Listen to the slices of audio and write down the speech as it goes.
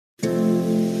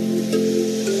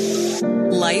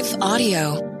Life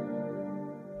Audio.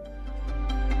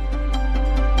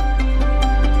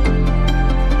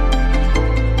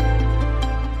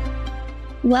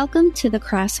 Welcome to the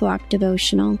Crosswalk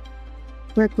Devotional.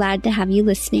 We're glad to have you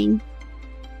listening.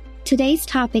 Today's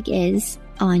topic is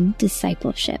on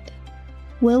discipleship.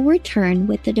 We'll return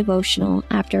with the devotional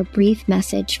after a brief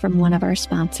message from one of our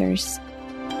sponsors.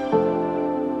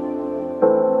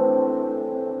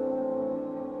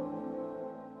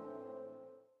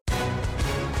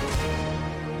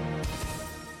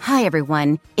 Hi,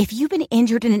 everyone. If you've been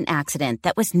injured in an accident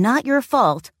that was not your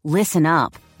fault, listen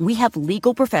up. We have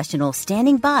legal professionals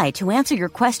standing by to answer your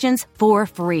questions for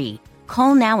free.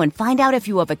 Call now and find out if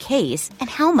you have a case and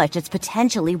how much it's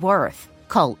potentially worth.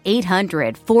 Call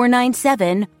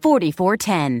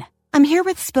 800-497-4410. I'm here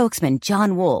with spokesman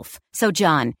John Wolf. So,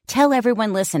 John, tell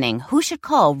everyone listening who should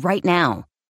call right now.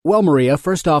 Well, Maria,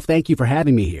 first off, thank you for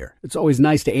having me here. It's always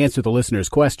nice to answer the listeners'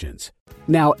 questions.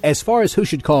 Now, as far as who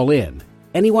should call in,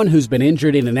 anyone who's been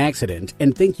injured in an accident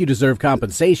and think you deserve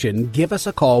compensation, give us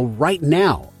a call right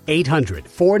now.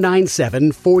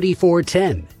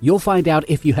 800-497-4410. You'll find out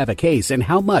if you have a case and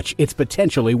how much it's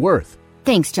potentially worth.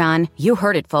 Thanks, John. You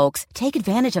heard it, folks. Take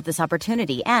advantage of this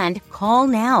opportunity and call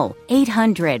now.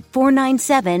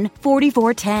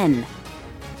 800-497-4410.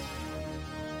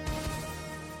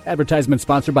 Advertisement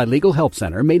sponsored by Legal Help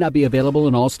Center. May not be available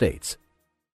in all states.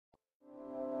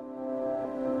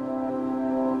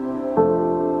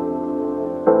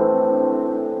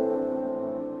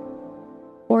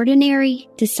 Ordinary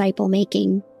Disciple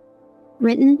Making,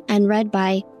 written and read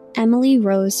by Emily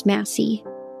Rose Massey.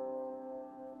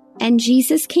 And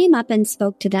Jesus came up and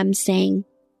spoke to them, saying,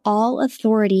 All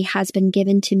authority has been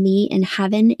given to me in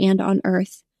heaven and on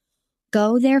earth.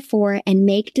 Go therefore and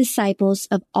make disciples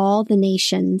of all the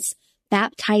nations,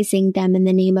 baptizing them in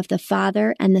the name of the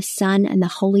Father and the Son and the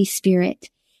Holy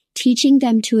Spirit, teaching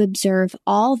them to observe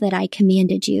all that I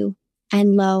commanded you.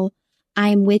 And lo, I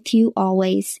am with you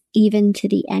always, even to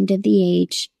the end of the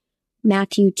age.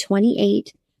 Matthew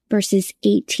 28, verses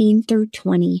 18 through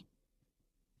 20.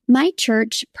 My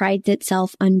church prides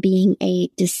itself on being a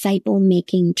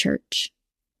disciple-making church.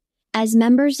 As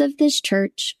members of this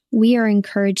church, we are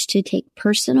encouraged to take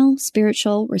personal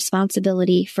spiritual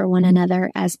responsibility for one another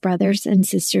as brothers and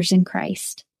sisters in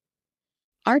Christ.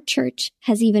 Our church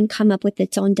has even come up with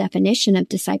its own definition of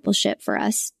discipleship for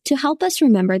us to help us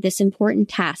remember this important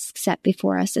task set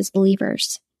before us as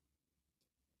believers.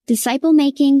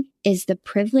 Disciple-making is the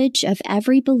privilege of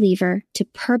every believer to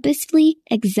purposefully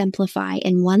exemplify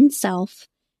in oneself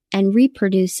and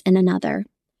reproduce in another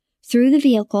through the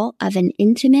vehicle of an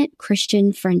intimate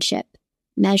Christian friendship,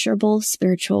 measurable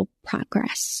spiritual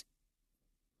progress.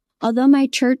 Although my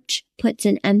church puts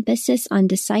an emphasis on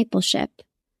discipleship,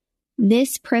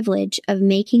 this privilege of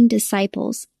making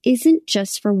disciples isn't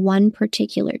just for one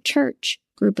particular church,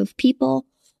 group of people,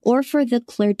 or for the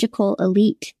clerical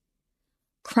elite.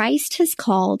 Christ has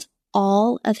called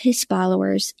all of his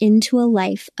followers into a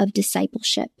life of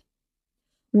discipleship.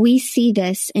 We see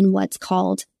this in what's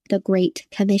called the Great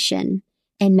Commission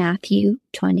in Matthew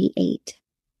 28.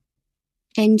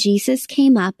 And Jesus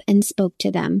came up and spoke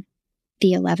to them,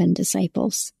 the 11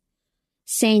 disciples,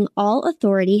 saying, All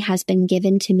authority has been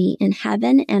given to me in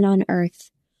heaven and on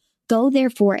earth. Go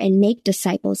therefore and make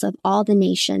disciples of all the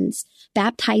nations,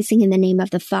 baptizing in the name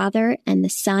of the Father and the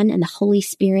Son and the Holy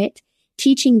Spirit,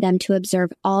 teaching them to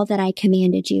observe all that I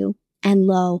commanded you. And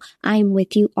lo, I am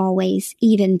with you always,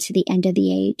 even to the end of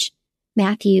the age.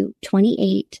 Matthew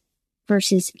 28,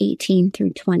 verses 18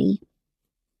 through 20.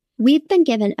 We've been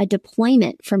given a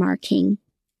deployment from our King.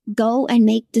 Go and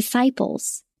make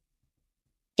disciples.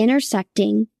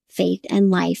 Intersecting faith and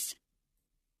life.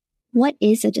 What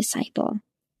is a disciple?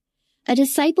 A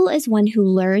disciple is one who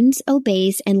learns,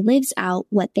 obeys, and lives out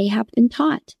what they have been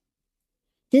taught.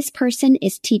 This person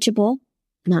is teachable,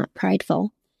 not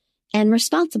prideful, and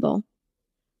responsible.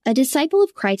 A disciple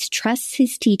of Christ trusts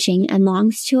his teaching and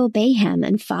longs to obey him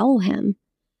and follow him.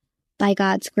 By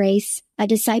God's grace, a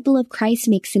disciple of Christ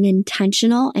makes an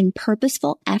intentional and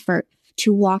purposeful effort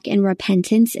to walk in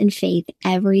repentance and faith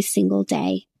every single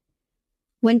day.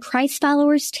 When Christ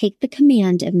followers take the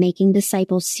command of making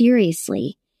disciples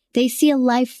seriously, they see a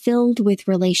life filled with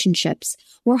relationships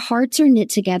where hearts are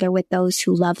knit together with those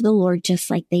who love the Lord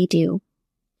just like they do.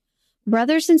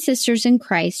 Brothers and sisters in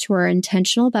Christ who are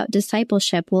intentional about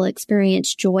discipleship will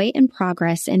experience joy and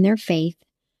progress in their faith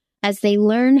as they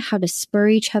learn how to spur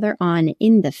each other on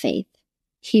in the faith.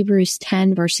 Hebrews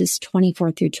 10 verses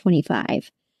 24 through 25.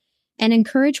 And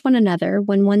encourage one another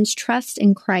when one's trust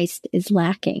in Christ is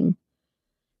lacking.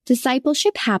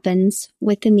 Discipleship happens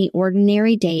within the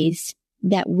ordinary days,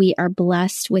 that we are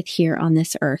blessed with here on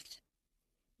this earth.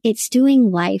 It's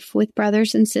doing life with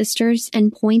brothers and sisters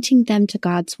and pointing them to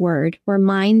God's Word, where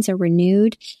minds are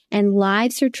renewed and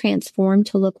lives are transformed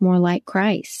to look more like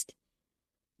Christ.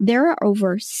 There are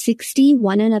over 60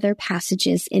 one another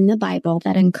passages in the Bible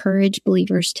that encourage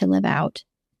believers to live out.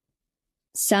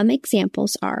 Some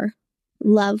examples are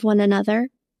love one another,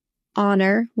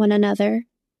 honor one another,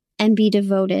 and be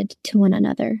devoted to one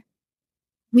another.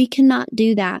 We cannot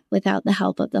do that without the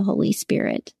help of the Holy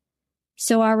Spirit.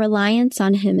 So our reliance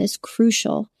on Him is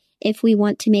crucial if we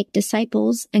want to make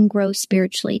disciples and grow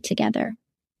spiritually together.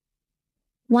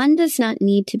 One does not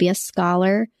need to be a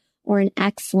scholar or an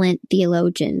excellent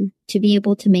theologian to be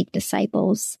able to make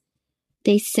disciples.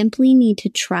 They simply need to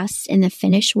trust in the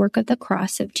finished work of the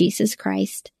cross of Jesus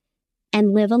Christ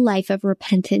and live a life of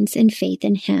repentance and faith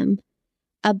in Him,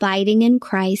 abiding in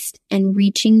Christ and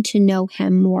reaching to know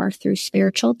Him more through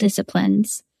spiritual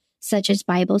disciplines such as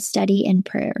Bible study and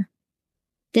prayer.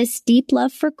 This deep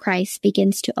love for Christ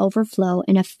begins to overflow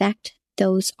and affect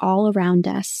those all around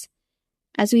us.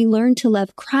 As we learn to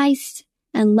love Christ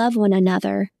and love one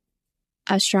another,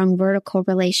 a strong vertical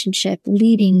relationship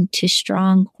leading to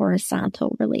strong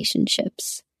horizontal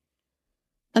relationships.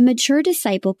 A mature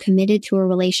disciple committed to a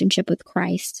relationship with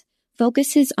Christ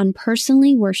focuses on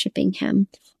personally worshiping Him,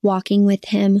 walking with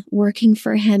Him, working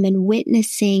for Him, and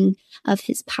witnessing of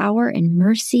His power and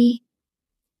mercy.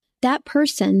 That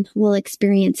person will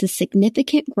experience a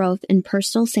significant growth in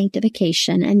personal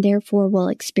sanctification and therefore will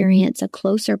experience a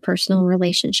closer personal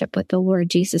relationship with the Lord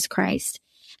Jesus Christ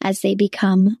as they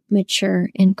become mature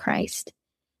in Christ.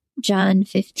 John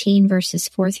 15 verses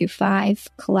 4 through 5,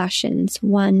 Colossians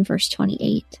 1 verse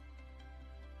 28.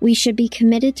 We should be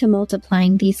committed to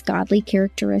multiplying these godly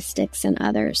characteristics in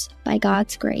others by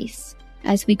God's grace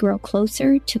as we grow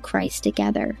closer to Christ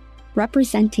together,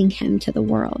 representing Him to the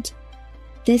world.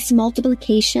 This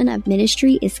multiplication of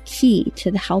ministry is key to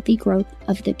the healthy growth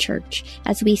of the church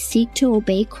as we seek to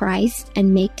obey Christ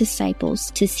and make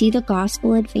disciples to see the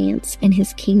gospel advance and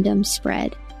His kingdom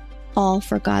spread, all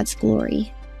for God's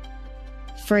glory.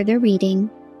 Further reading,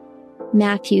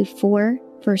 Matthew 4,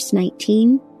 verse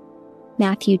 19,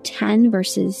 Matthew 10,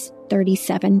 verses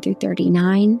 37 through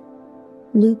 39,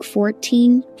 Luke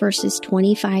 14, verses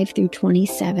 25 through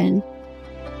 27.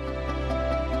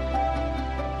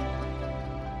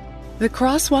 The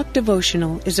Crosswalk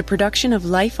Devotional is a production of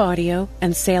Life Audio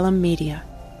and Salem Media.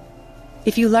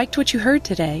 If you liked what you heard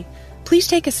today, please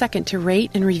take a second to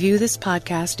rate and review this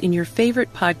podcast in your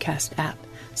favorite podcast app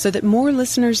so that more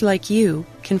listeners like you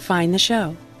can find the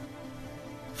show.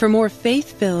 For more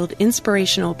faith-filled,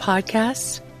 inspirational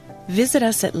podcasts, visit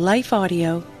us at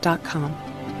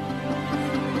lifeaudio.com.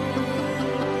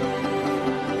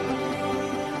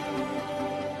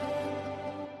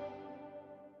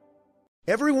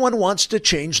 Everyone wants to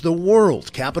change the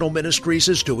world. Capital Ministries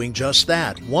is doing just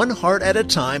that, one heart at a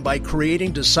time, by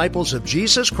creating disciples of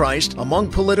Jesus Christ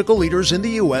among political leaders in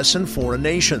the U.S. and foreign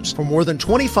nations. For more than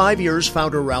 25 years,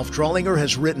 founder Ralph Drollinger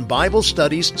has written Bible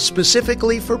studies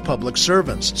specifically for public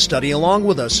servants. Study along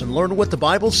with us and learn what the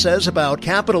Bible says about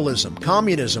capitalism,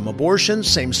 communism, abortion,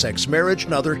 same-sex marriage,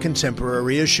 and other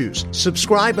contemporary issues.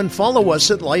 Subscribe and follow us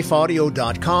at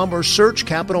lifeaudio.com or search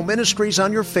Capital Ministries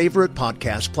on your favorite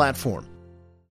podcast platform.